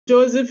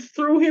Joseph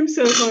threw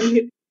himself on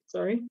his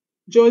sorry.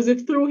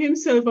 Joseph threw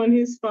himself on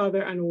his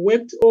father and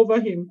wept over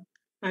him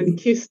and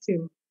kissed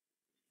him.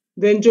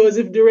 Then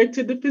Joseph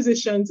directed the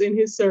physicians in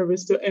his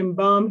service to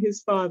embalm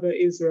his father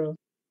Israel.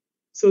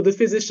 So the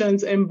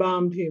physicians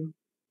embalmed him,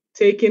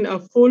 taking a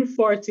full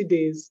 40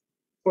 days,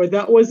 for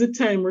that was the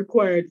time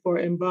required for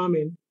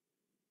embalming.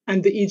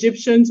 And the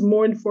Egyptians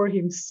mourned for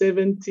him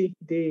 70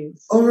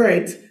 days. All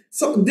right.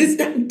 So this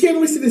can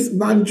we see this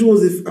man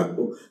Joseph,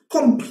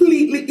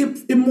 completely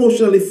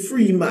emotionally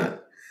free man.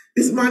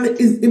 This man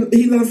he's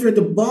not afraid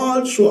to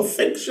bawl, show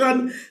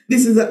affection.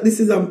 This is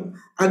a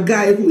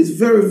guy who is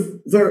very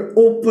very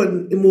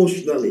open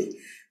emotionally,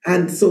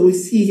 and so we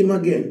see him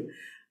again.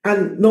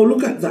 And now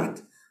look at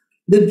that.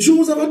 The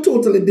Jews have a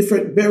totally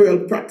different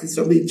burial practice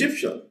from the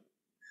Egyptian.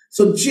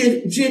 So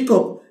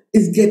Jacob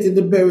is getting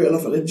the burial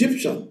of an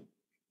Egyptian,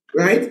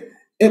 right?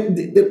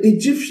 The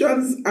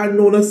Egyptians are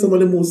known as some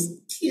of the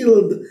most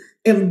skilled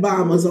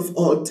embalmers of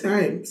all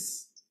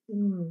times.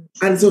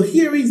 And so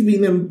here he's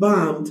being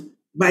embalmed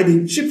by the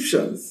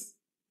Egyptians.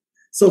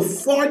 So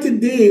 40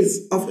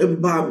 days of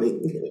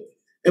embalmment,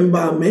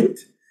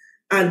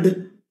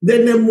 and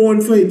then they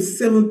mourn for him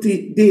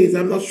 70 days.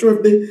 I'm not sure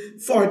if the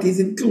 40 is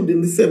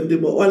including the 70,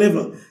 but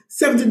whatever.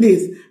 70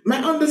 days.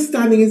 My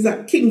understanding is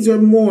that kings were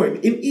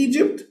mourned. In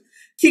Egypt,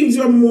 kings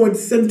were mourned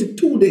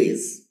 72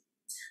 days.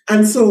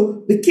 And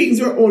so the kings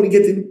were only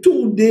getting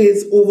 2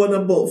 days over and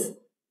above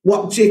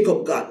what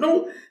Jacob got.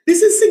 Now,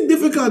 this is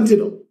significant,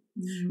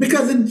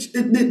 because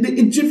the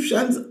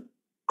Egyptians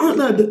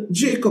honored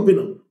Jacob,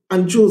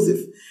 and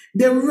Joseph.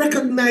 They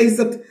recognized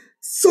that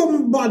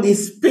somebody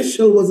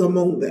special was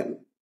among them,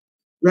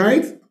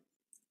 right?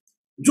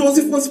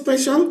 Joseph was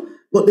special,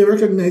 but they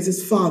recognized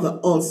his father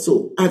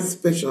also as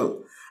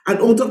special. And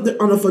out of the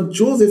honor for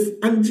Joseph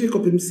and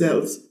Jacob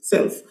himself,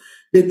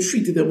 they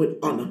treated them with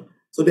honor.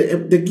 So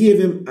they gave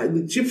him an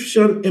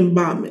Egyptian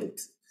embalmment.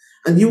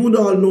 And you would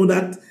all know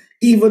that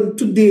even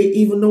today,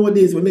 even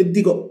nowadays, when they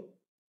dig up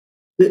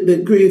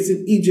the graves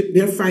in Egypt,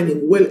 they're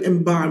finding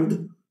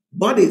well-embalmed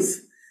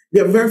bodies.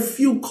 There are very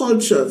few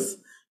cultures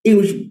in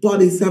which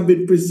bodies have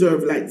been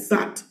preserved like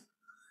that.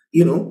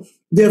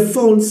 They've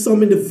found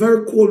some in the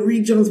very cold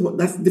regions, but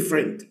that's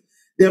different.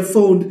 There's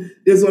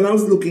one I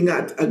was looking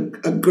at,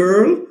 a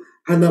girl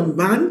and a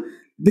man,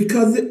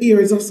 because the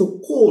areas are so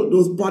cold,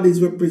 those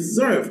bodies were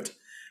preserved.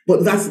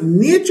 But that's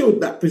nature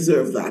that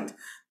preserved that.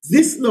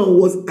 This now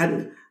was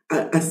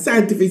a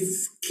scientific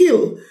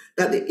skill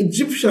that the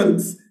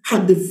Egyptians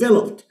had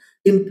developed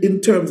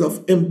in terms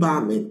of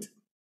embalmment.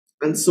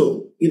 And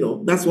so,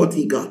 that's what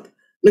he got.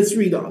 Let's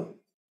read on.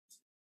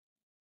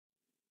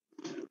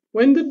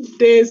 When the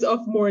days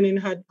of mourning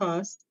had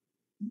passed,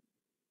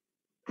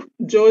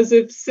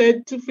 Joseph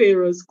said to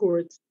Pharaoh's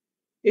court,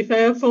 "If I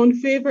have found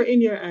favor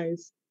in your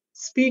eyes,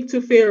 speak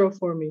to Pharaoh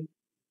for me.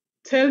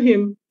 Tell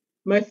him,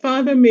 my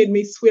father made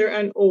me swear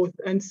an oath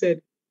and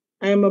said,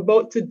 I am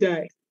about to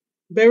die.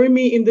 Bury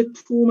me in the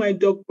tomb I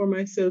dug for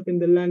myself in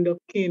the land of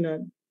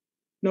Canaan.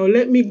 Now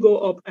let me go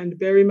up and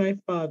bury my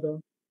father.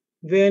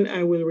 Then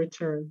I will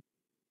return."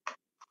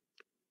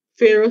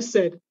 Pharaoh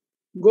said,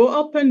 "Go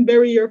up and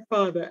bury your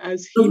father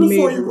as he Now,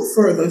 before made you you." go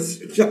further,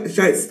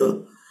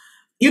 Shyster,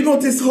 you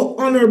notice how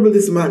honorable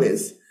this man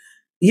is.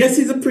 Yes,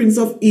 he's a prince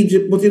of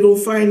Egypt, but you don't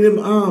find him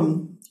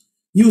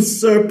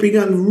usurping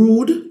and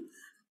rude.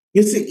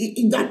 You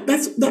see,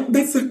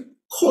 that's a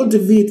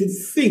cultivated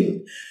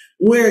thing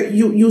where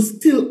you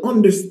still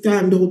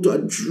understand how to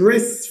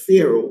address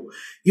Pharaoh.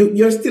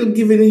 You're still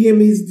giving him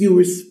his due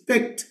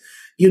respect.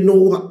 You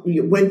know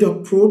when to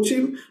approach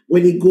him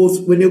when you go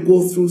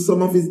through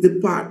some of his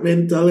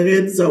departmental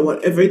heads or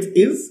whatever it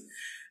is.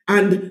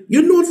 And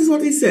you notice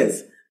what he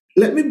says.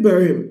 Let me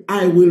bury him.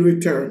 I will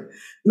return.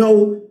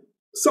 Now,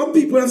 some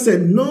people have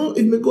said, no,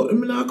 if me go,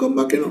 me not come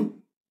back,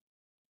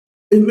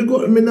 If me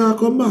go, me not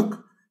come back.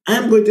 I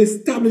am going to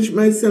establish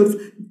myself,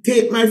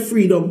 take my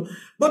freedom.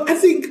 But I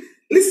think,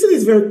 listen to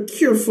this very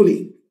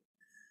carefully.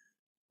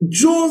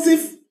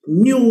 Joseph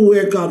knew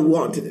where God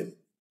wanted him.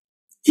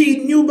 He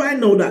knew by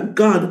now that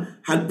God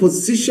had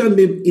positioned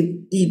him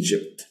in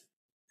Egypt.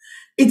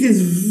 It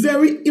is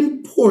very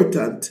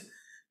important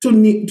to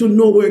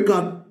know where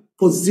God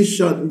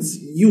positions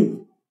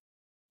you.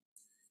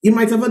 You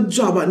might have a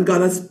job and God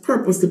has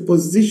purposely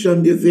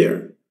positioned you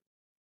there.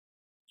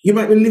 You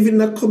might be living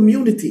in a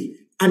community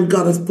and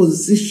God has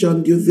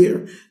positioned you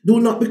there.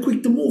 Do not be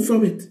quick to move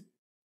from it.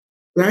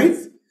 Right?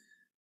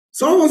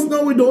 Some of us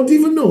now, we don't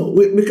even know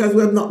because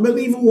we have not been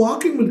even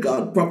walking with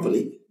God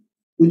properly.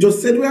 We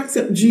just said we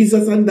accept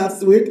Jesus and that's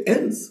the way it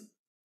ends.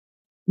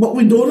 But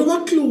we don't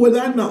have a clue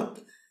whether or not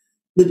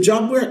the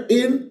job we're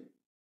in,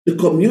 the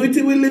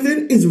community we live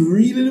in is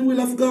really the will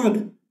of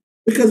God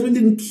because we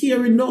didn't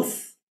care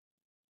enough,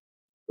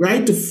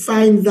 right, to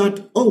find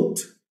that out.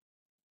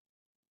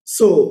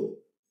 So,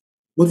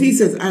 but he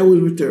says, I will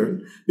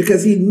return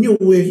because he knew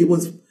where he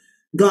was,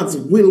 God's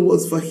will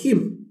was for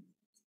him.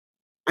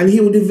 And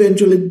he would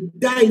eventually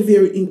die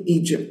there in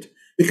Egypt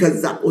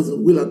because that was the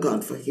will of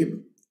God for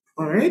him.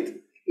 All right,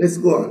 let's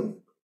go on.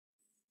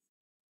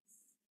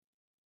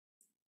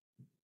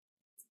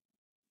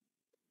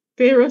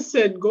 Pharaoh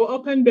said, "Go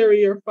up and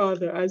bury your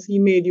father as he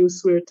made you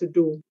swear to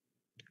do."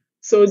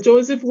 So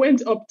Joseph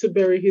went up to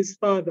bury his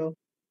father.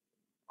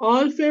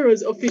 All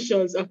Pharaoh's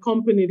officials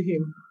accompanied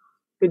him,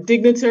 the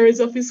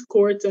dignitaries of his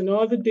court and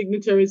all the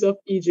dignitaries of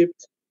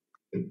Egypt,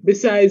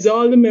 besides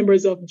all the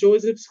members of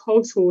Joseph's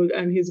household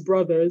and his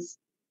brothers,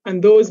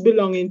 and those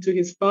belonging to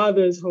his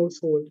father's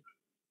household.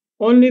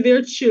 Only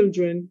their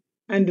children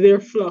and their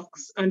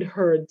flocks and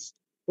herds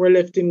were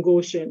left in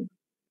Goshen.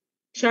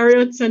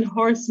 Chariots and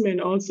horsemen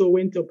also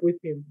went up with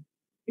him.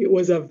 It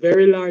was a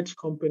very large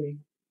company.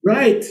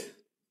 Right.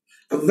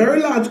 A very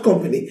large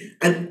company.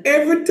 And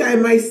every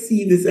time I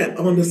see this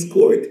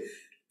underscored,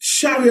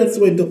 chariots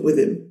went up with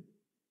him.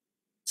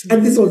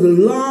 And this was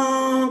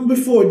long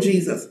before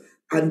Jesus.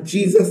 And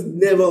Jesus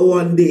never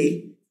one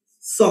day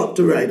sought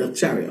to ride a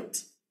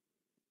chariot.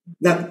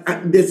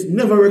 That's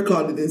never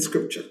recorded in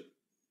scripture.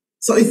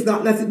 So it's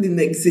not that it didn't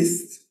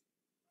exist.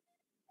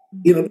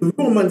 The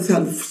Romans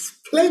had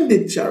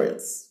splendid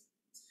chariots.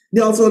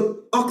 They also had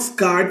ox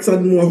carts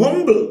and more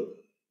humble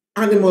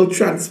animal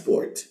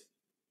transport.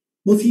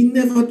 But he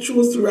never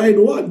chose to ride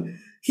one.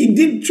 He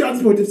did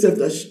transport himself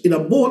in a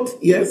boat,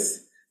 yes,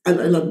 and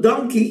a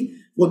donkey,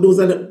 but those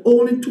are the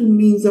only two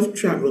means of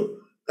travel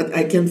that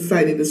I can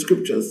find in the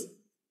scriptures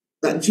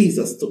that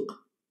Jesus took,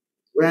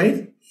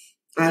 right?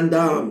 And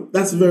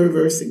that's very,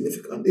 very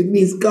significant. It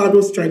means God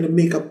was trying to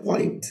make a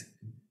point,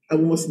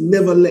 and we must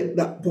never let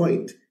that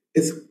point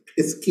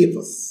escape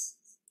us,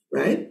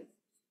 right?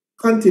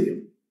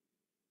 Continue.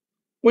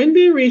 When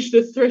they reached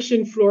the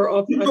threshing floor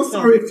of Atad,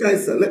 Sorry,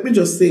 Kaiser, let me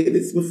just say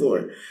this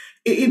before.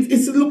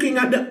 It's looking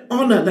at the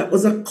honor that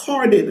was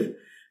accorded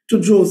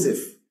to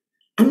Joseph.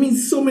 I mean,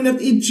 so many of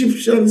the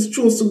Egyptians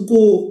chose to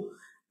go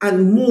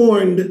and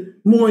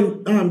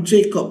mourn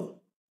Jacob,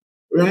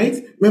 right?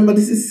 Remember,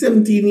 this is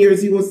 17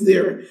 years he was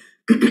there.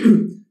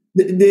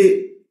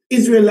 the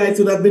Israelites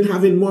would have been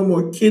having more and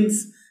more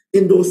kids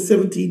in those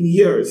 17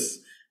 years,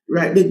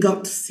 right? They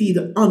got to see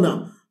the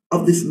honor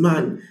of this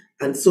man,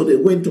 and so they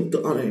went up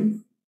to honor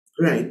him,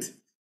 right?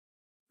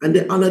 And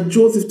they honored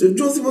Joseph too.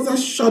 Joseph was a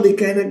shoddy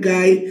kind of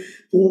guy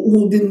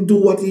who didn't do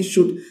what he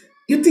should.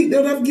 You think they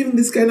would have given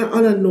this kind of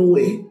honor? No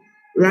way,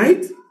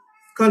 right?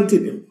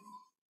 Continue.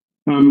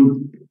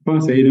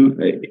 Pastor,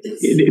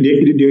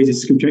 there is a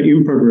scripture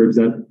in Proverbs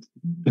that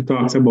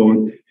talks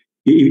about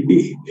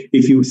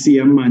if you see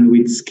a man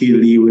with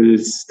skill, he will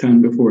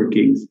stand before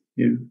kings.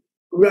 Yeah.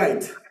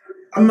 Right.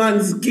 A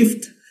man's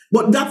gift.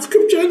 But that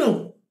scripture,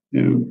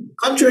 Yeah.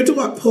 Contrary to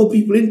how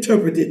people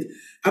interpret it,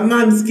 a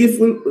man's gift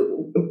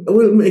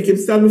will make him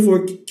stand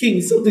before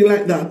kings, something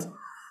like that.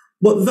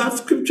 But that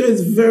scripture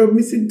is very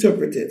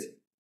misinterpreted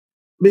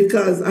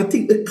because I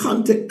think the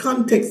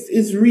context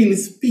is really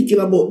speaking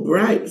about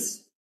bribes.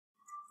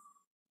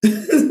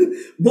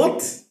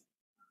 But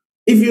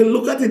if you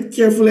look at it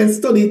carefully and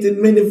study it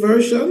in many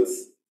versions,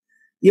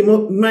 you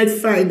might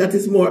find that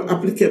it's more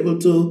applicable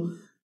to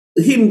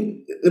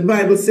him. The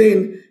Bible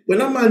saying,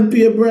 when a man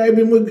pay a bribe,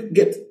 he will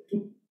get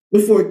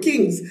before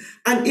kings.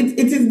 And it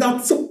is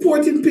not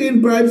supporting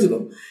paying bribes,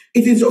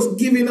 It is just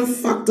giving a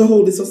fact to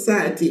how the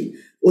society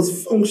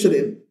was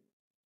functioning.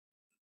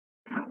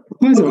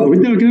 We're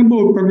talking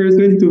about Proverbs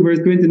 22, verse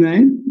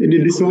 29.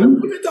 This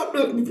one?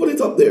 Put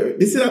it up there.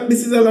 This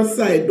is an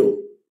aside, though.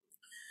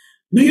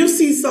 Do you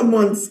see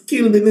someone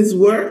skilled in his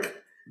work?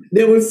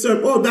 They will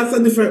serve. Oh, that's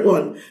a different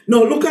one.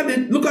 No, look at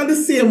it. Look at the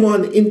same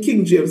one in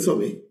King James for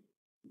me.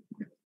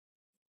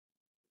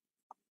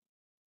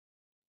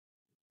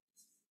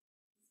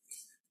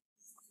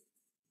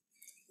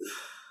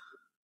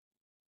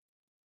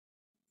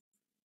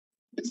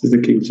 This is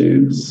the King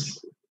James.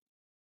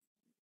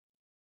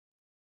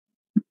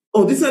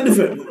 Oh, this is a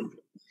different one.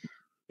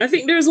 I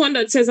think there's one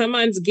that says a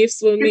man's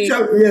gifts will make.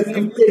 Yes,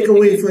 take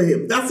away for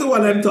him. That's the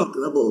one I'm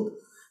talking about.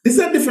 This is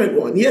a different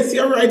one. Yes,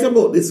 you're right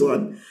about this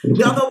one.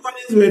 The other one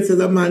is where it says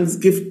a man's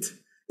gift.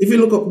 If you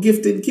look up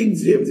gift in King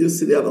James, you'll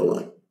see the other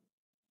one.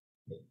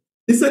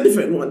 This is a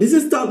different one. This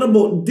is talking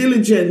about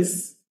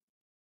diligence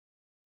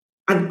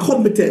and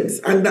competence.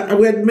 And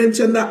we had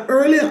mentioned that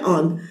earlier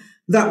on,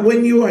 that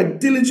when you are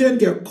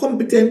diligent, you're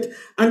competent,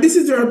 and this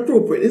is very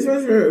appropriate. It's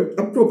very, very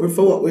appropriate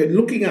for what we're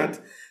looking at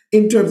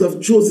in terms of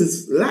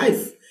Joseph's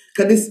life.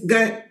 Because this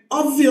guy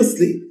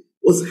obviously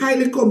was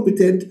highly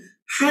competent,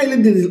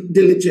 highly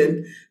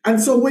diligent.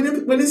 And so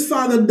when his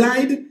father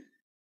died,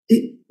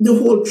 the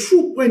whole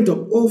troop went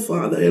up. Oh,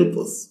 Father, help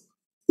us.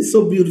 It's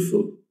so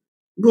beautiful.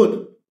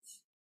 Good.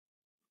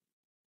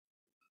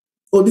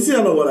 Oh, this is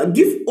another one. A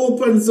gift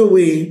opens the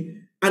way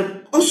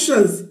and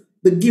ushers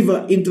the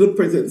giver into the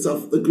presence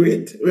of the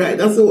great. Right,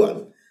 that's the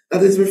one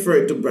that is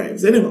referring to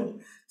bribes. Anyhow,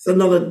 it's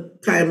another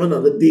time,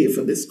 another day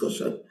for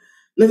discussion.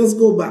 Let us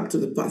go back to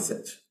the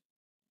passage.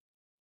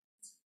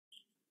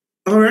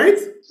 All right,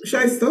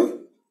 Shaista?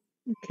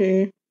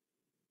 Okay.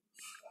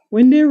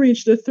 When they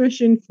reached the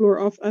threshing floor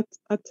of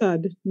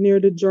Atad near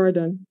the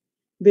Jordan,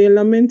 they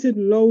lamented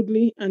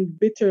loudly and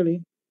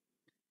bitterly.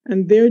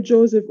 And there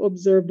Joseph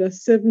observed a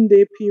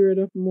 7-day period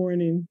of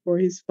mourning for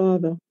his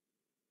father.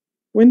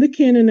 When the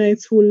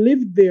Canaanites who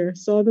lived there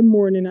saw the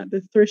mourning at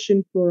the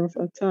threshing floor of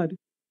Atad,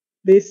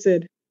 they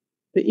said,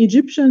 the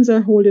Egyptians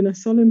are holding a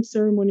solemn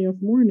ceremony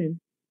of mourning.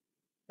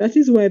 That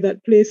is why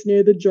that place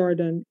near the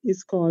Jordan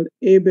is called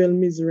Abel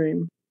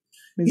Mizraim.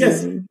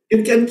 Yes, Mizraim.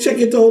 you can check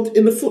it out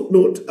in the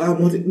footnote,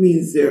 what it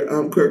means there,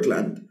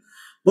 Kirkland.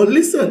 But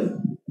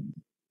listen,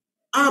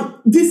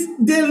 this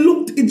they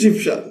looked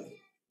Egyptian,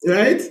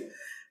 right?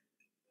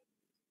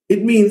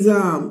 It means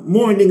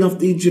mourning of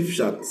the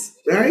Egyptians,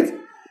 right?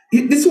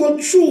 This whole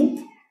troop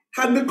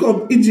had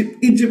become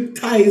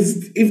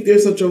Egyptized, if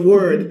there's such a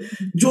word.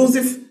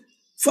 Joseph,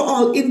 for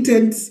all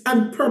intents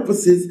and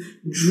purposes,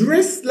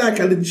 dressed like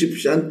an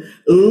Egyptian,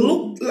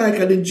 looked like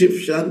an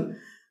Egyptian,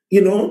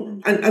 you know.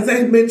 And as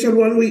I mentioned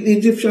one week, the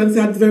Egyptians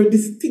had a very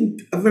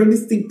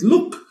distinct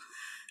look.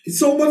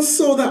 So much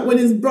so that when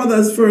his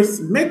brothers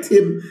first met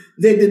him,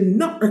 they did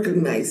not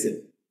recognize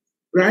him,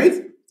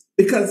 right?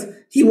 Because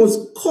he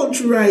was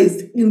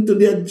culturalized into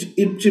the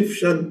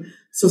Egyptian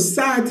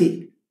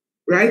society,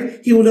 right?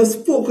 He would have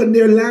spoken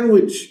their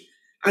language,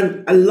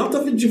 and a lot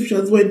of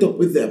Egyptians went up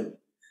with them.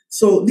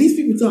 So these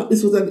people thought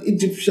this was an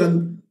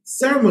Egyptian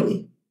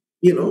ceremony,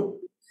 you know.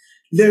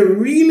 They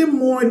really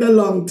mourned a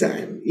long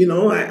time, you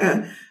know.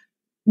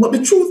 But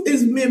the truth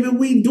is, maybe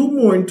we do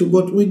mourn too,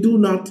 but we do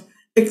not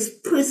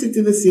express it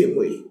in the same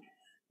way.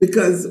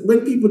 Because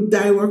when people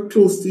die or are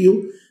close to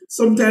you,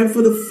 sometimes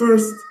for the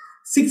first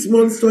 6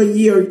 months to a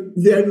year,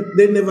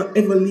 they never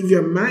ever leave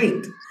your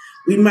mind.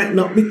 We might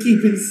not be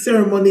keeping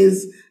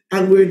ceremonies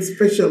and wearing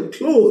special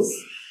clothes,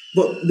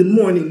 but the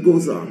mourning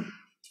goes on.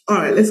 All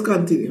right, let's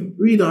continue.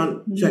 Read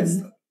on,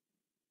 Chester.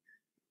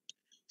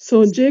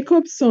 So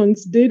Jacob's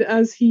sons did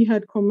as he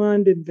had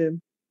commanded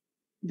them.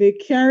 They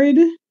carried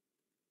him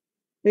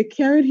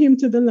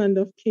to the land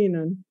of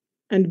Canaan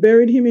and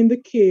buried him in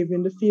the cave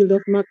in the field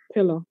of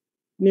Machpelah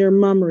near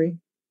Mamre,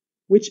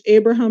 which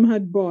Abraham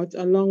had bought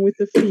along with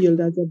the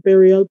field as a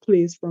burial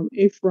place from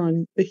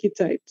Ephron the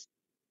Hittite.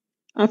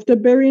 After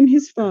burying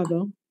his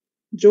father,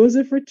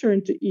 Joseph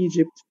returned to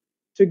Egypt,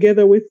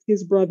 together with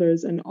his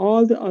brothers and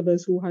all the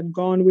others who had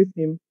gone with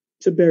him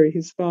to bury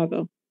his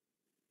father.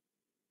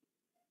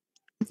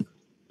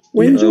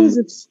 When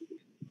Joseph's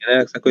Can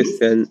I ask a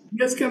question?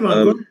 Yes, come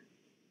on, go.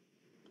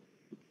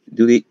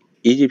 Do the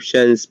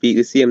Egyptians speak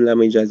the same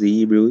language as the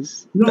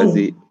Hebrews?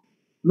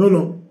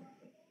 No.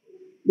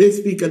 They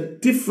speak a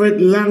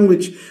different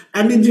language,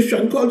 and the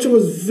Egyptian culture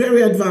was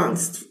very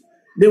advanced.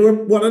 They were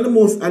one of the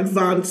most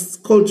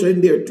advanced culture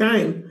in their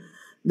time.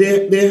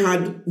 They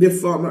had their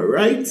formal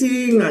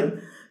writing,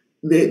 and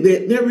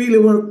they really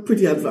were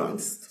pretty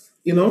advanced.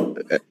 You know,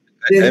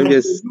 they I'm had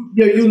just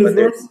their wondering.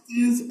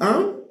 universities.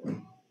 Huh?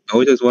 I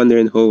was just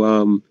wondering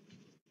how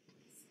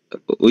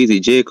who is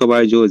it, Jacob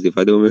or Joseph?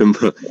 I don't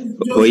remember.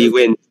 How he Joseph.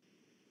 went,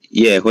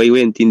 how he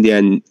went in there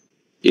and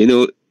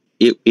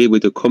able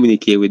to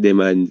communicate with them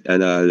and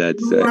all that.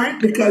 So, Right,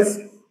 because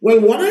well,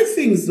 one of the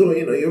things though,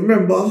 you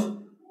remember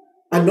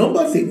a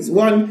number of things.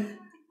 One,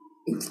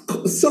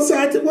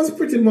 society was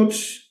pretty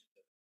much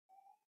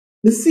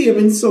the same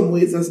in some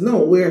ways as now,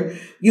 where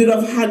you'd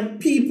have had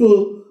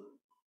people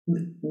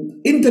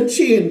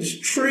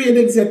interchange, trade,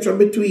 etc.,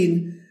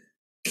 between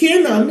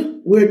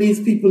Canaan, where these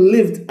people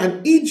lived,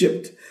 and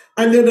Egypt.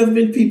 And there'd have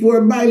been people who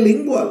were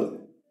bilingual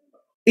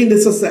in the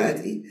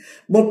society.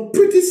 But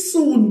pretty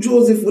soon,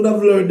 Joseph would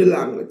have learned the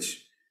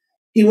language.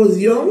 He was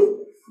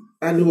young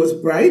and he was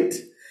bright,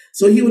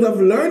 so he would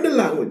have learned the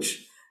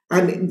language.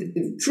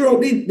 And throughout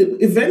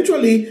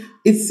eventually,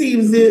 it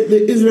seems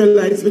the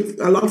Israelites,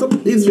 a lot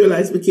of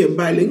Israelites became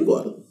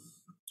bilingual.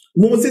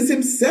 Moses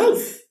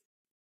himself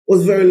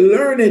was very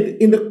learned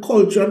in the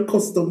culture and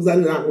customs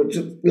and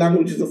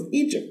languages of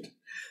Egypt.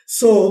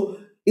 So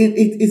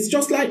it's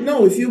just like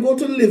now, if you go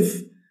to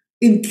live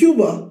in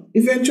Cuba,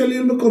 eventually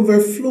you'll become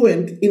very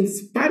fluent in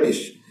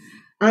Spanish.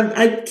 And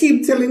I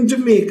keep telling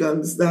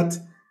Jamaicans that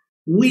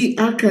we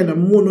are kind of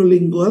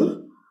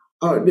monolingual,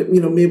 or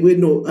maybe we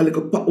know a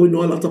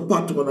lot of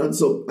Patron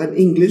and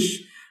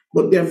English,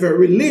 but they're very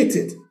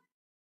related.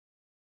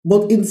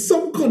 But in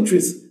some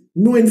countries,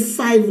 knowing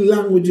 5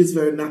 languages is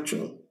very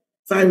natural.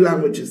 5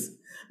 languages.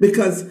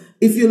 Because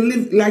if you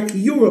live like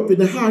Europe, in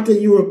the heart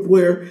of Europe,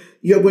 where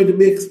you're going to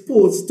be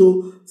exposed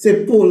to,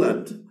 say,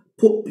 Poland,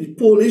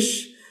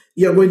 Polish,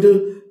 you're going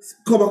to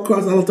come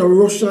across a lot of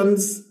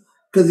Russians,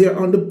 because you're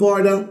on the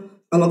border,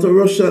 a lot of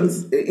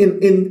Russians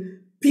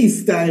in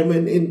peacetime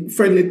and in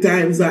friendly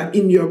times are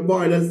in your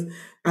borders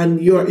and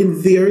you're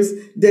in theirs.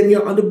 Then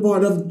you're on the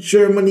border of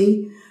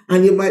Germany,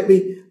 and you might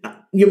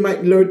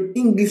learn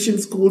English in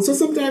school. So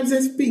sometimes they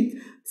speak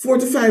 4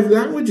 to 5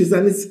 languages,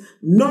 and it's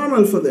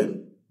normal for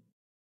them,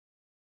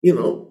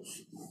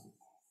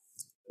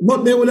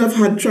 But they would have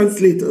had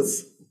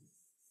translators,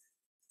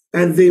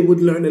 and they would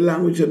learn the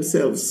language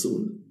themselves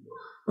soon.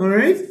 All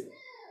right?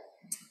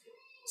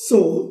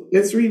 So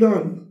let's read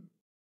on.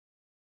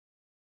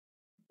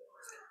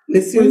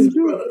 Let's see how his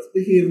brothers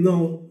behave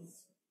now.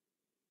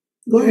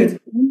 Go ahead.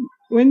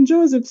 When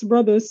Joseph's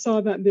brothers saw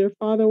that their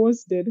father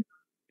was dead,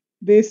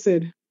 they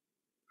said,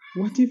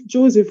 "What if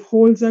Joseph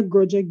holds a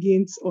grudge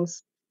against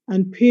us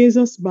and pays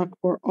us back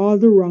for all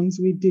the wrongs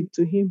we did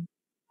to him."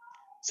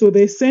 So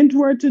they sent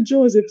word to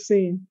Joseph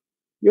saying,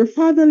 "Your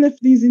father left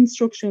these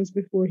instructions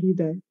before he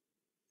died.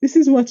 This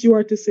is what you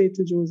are to say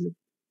to Joseph.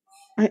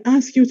 I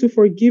ask you to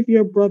forgive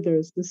your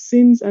brothers the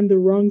sins and the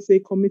wrongs they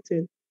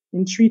committed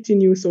in treating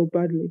you so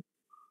badly.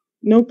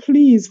 Now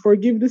please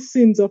forgive the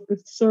sins of the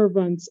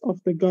servants of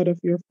the God of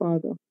your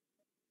father."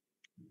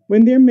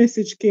 When their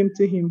message came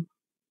to him,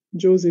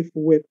 Joseph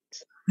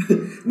wept.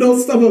 No,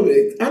 stop a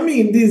minute. I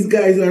mean, these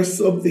guys are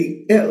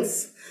something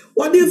else.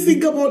 What do you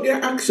think about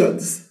their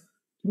actions?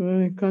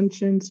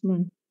 Conscience,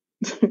 man.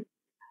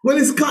 Well,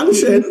 it's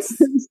conscience,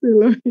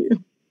 Still,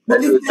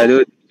 but you I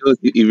don't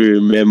even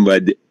remember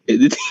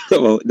anything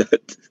about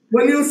that.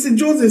 well, you see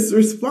Joseph's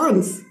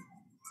response,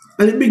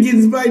 and it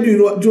begins by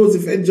doing what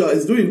Joseph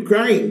enjoys doing,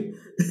 crying.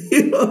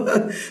 You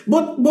know?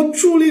 But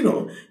truly,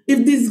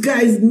 if these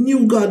guys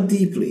knew God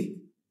deeply,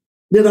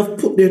 they'd have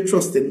put their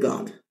trust in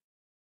God.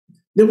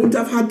 They wouldn't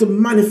have had to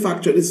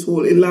manufacture this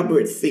whole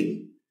elaborate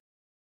thing,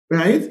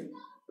 right?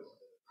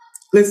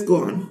 Let's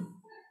go on.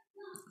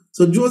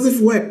 So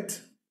Joseph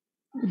wept.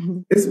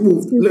 Let's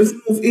move. Let's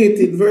move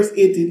 18, verse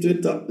 18 to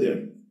the top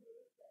there.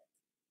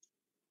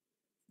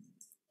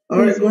 All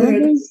right, go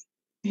ahead.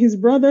 His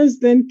brothers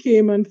then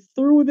came and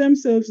threw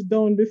themselves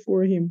down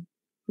before him.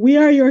 "We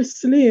are your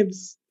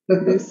slaves,"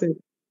 they said.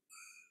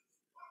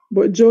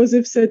 But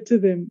Joseph said to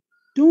them,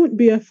 "Don't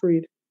be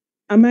afraid.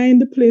 Am I in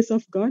the place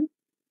of God?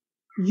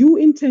 You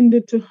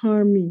intended to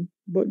harm me,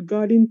 but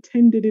God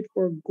intended it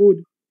for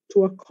good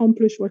to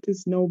accomplish what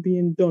is now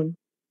being done,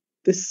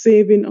 the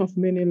saving of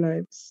many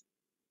lives.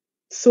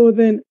 So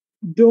then,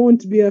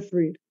 don't be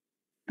afraid.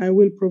 I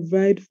will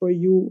provide for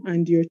you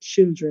and your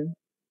children."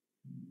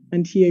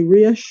 And he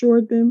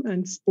reassured them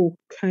and spoke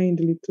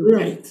kindly to them.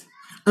 Right.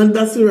 And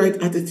that's the right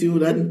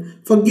attitude.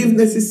 And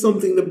forgiveness is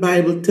something the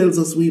Bible tells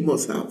us we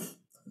must have.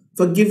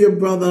 Forgive your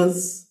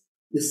brothers,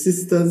 your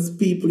sisters,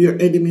 people, your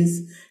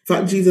enemies. In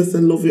fact, Jesus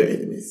said, love your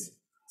enemies.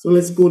 So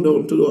let's go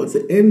down towards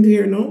the end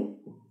here now.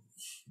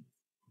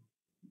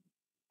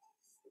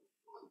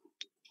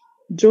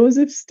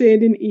 Joseph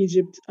stayed in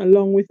Egypt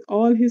along with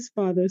all his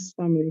father's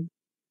family.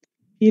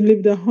 He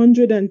lived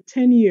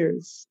 110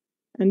 years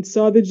and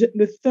saw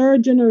the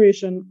third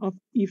generation of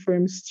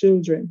Ephraim's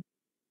children.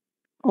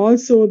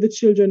 Also, the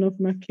children of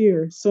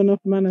Machir, son of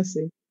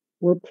Manasseh,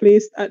 were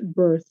placed at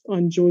birth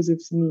on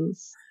Joseph's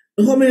knees.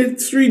 How many?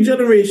 3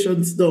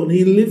 generations down.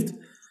 He lived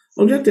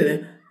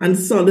 110 and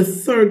saw the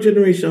third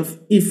generation of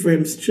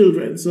Ephraim's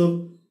children.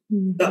 So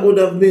that would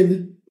have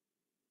been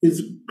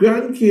his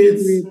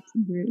grandkids,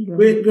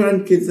 great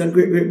grandkids, and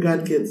great great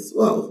grandkids.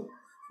 Wow,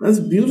 that's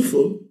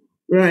beautiful.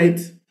 Right.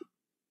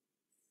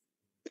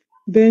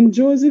 Then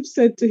Joseph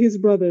said to his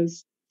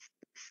brothers,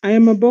 "I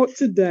am about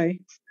to die,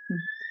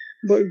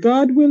 but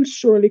God will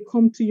surely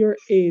come to your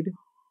aid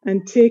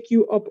and take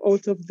you up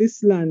out of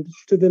this land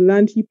to the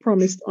land he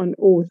promised on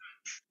oath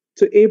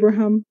to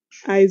Abraham,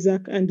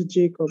 Isaac, and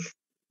Jacob."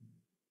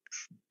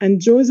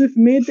 And Joseph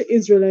made the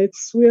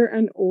Israelites swear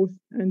an oath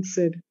and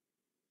said,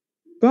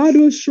 "God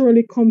will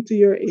surely come to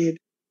your aid,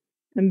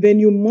 and then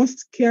you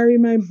must carry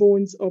my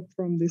bones up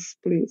from this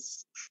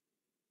place."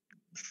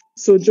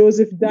 So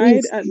Joseph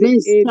died at the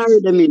age... Sorry,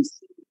 the miss.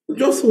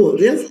 Just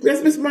hold. Yes,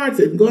 Miss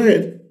Martin, go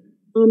ahead.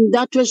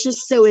 That was she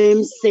say when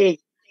him say,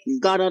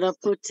 God had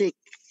protect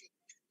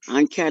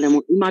and carry them.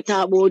 He matter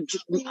about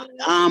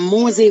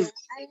Moses.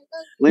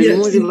 When Yes,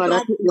 Moses had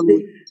to take them.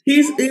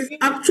 he's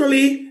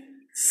actually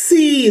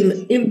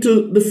seen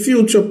into the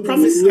future,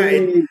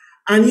 prophesied,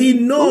 and he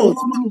knows.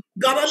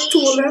 God had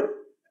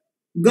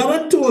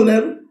told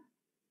them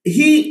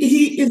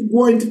he is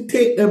going to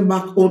take them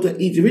back out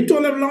of Egypt. He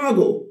told them long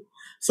ago.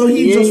 So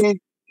he just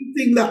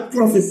think that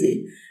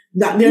prophecy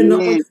that they're not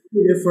going to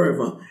stay there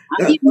forever.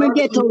 If me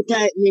get out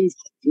tight,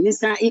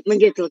 Mr. If me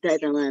get out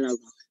tight a while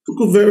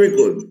ago. Very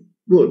good.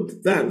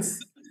 Good. Thanks.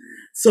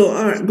 So,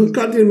 all right, good.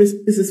 Continue,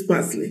 Mrs.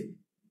 Pasley.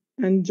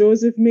 And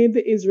Joseph made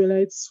the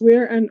Israelites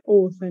swear an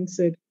oath and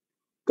said,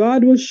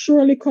 "God will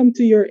surely come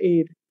to your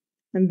aid,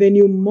 and then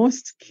you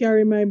must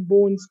carry my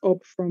bones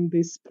up from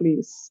this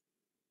place."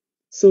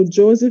 So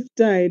Joseph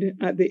died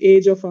at the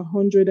age of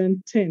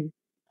 110,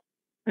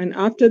 and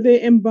after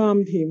they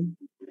embalmed him,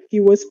 he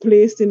was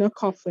placed in a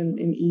coffin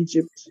in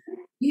Egypt.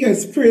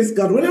 Yes, praise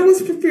God. When I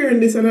was preparing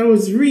this and I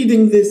was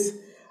reading this,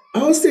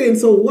 I was saying,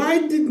 so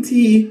why didn't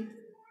he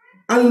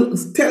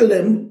tell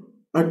them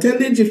or tell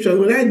the Egyptians,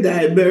 when I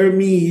die, bury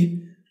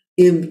me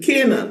in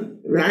Canaan,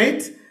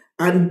 right?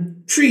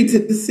 And treat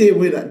it the same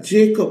way that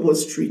Jacob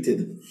was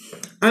treated.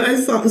 And I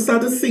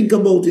started to think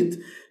about it.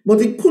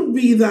 But it could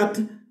be that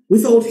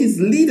without his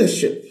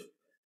leadership,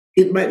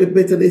 it might be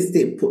better they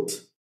stay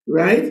put,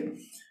 right?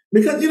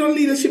 Because,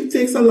 leadership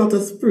takes a lot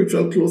of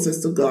spiritual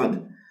closeness to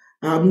God,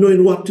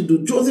 knowing what to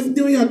do. Joseph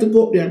knew he had to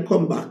go up there and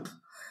come back.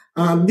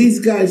 These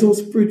guys, how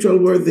spiritual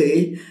were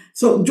they?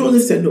 So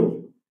Joseph said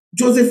no.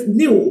 Joseph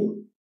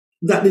knew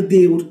that the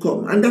day would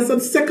come. And that's the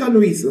second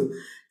reason.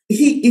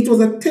 It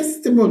was a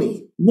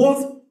testimony.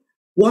 Both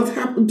what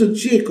happened to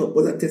Jacob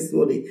was a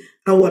testimony,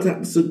 and what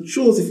happened to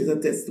Joseph is a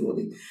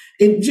testimony.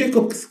 In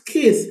Jacob's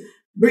case,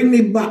 Bring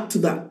me back to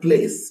that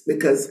place,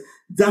 because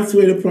that's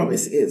where the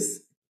promise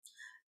is.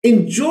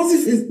 In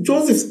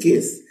Joseph's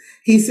case,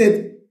 he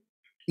said,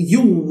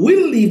 you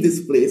will leave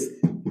this place,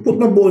 put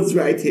my bones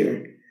right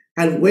here.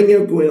 And when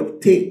you're going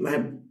up, take my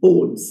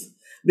bones.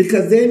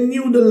 Because they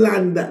knew the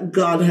land that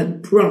God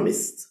had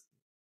promised.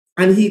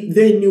 And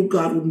they knew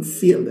God wouldn't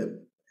fail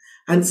them.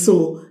 And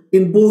so,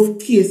 in both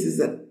cases,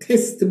 a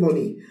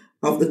testimony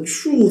of the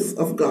truth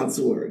of God's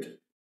word.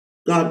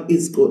 God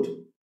is good.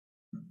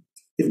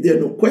 If there are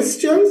no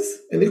questions,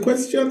 any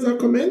questions or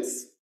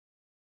comments?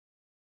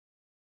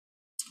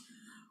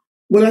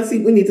 Well, I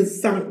think we need to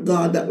thank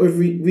God that we've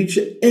reached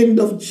the end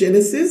of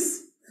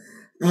Genesis.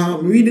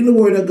 Reading the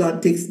word of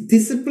God takes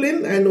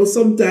discipline. I know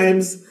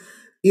sometimes,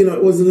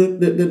 it wasn't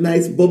the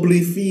nice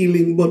bubbly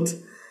feeling, but,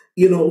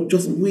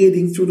 just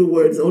wading through the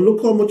words. Oh,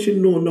 look how much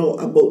you know now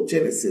about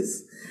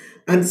Genesis.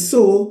 And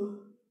so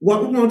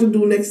what we want to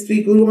do next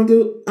week,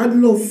 I'd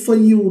love for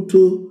you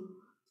to,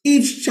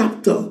 each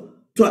chapter,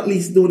 to at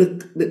least know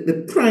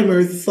the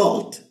primary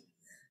thought.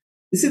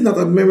 This is not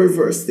a memory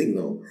verse thing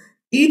now.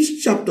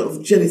 Each chapter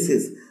of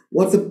Genesis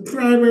was the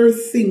primary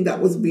thing that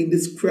was being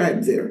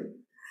described there.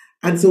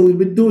 And so we'll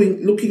be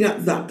looking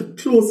at that to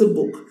close the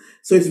book.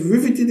 So it's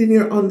riveted in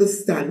your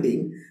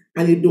understanding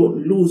and you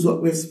don't lose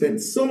what we've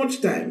spent so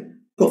much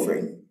time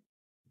covering.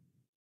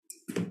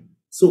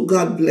 So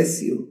God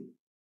bless you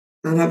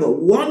and have a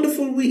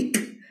wonderful week.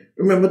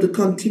 Remember to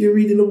continue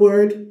reading the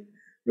word.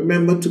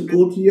 Remember to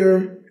go to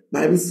your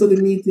Bible study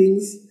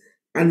meetings.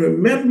 And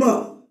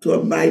remember to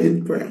abide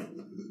in prayer.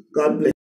 God bless you.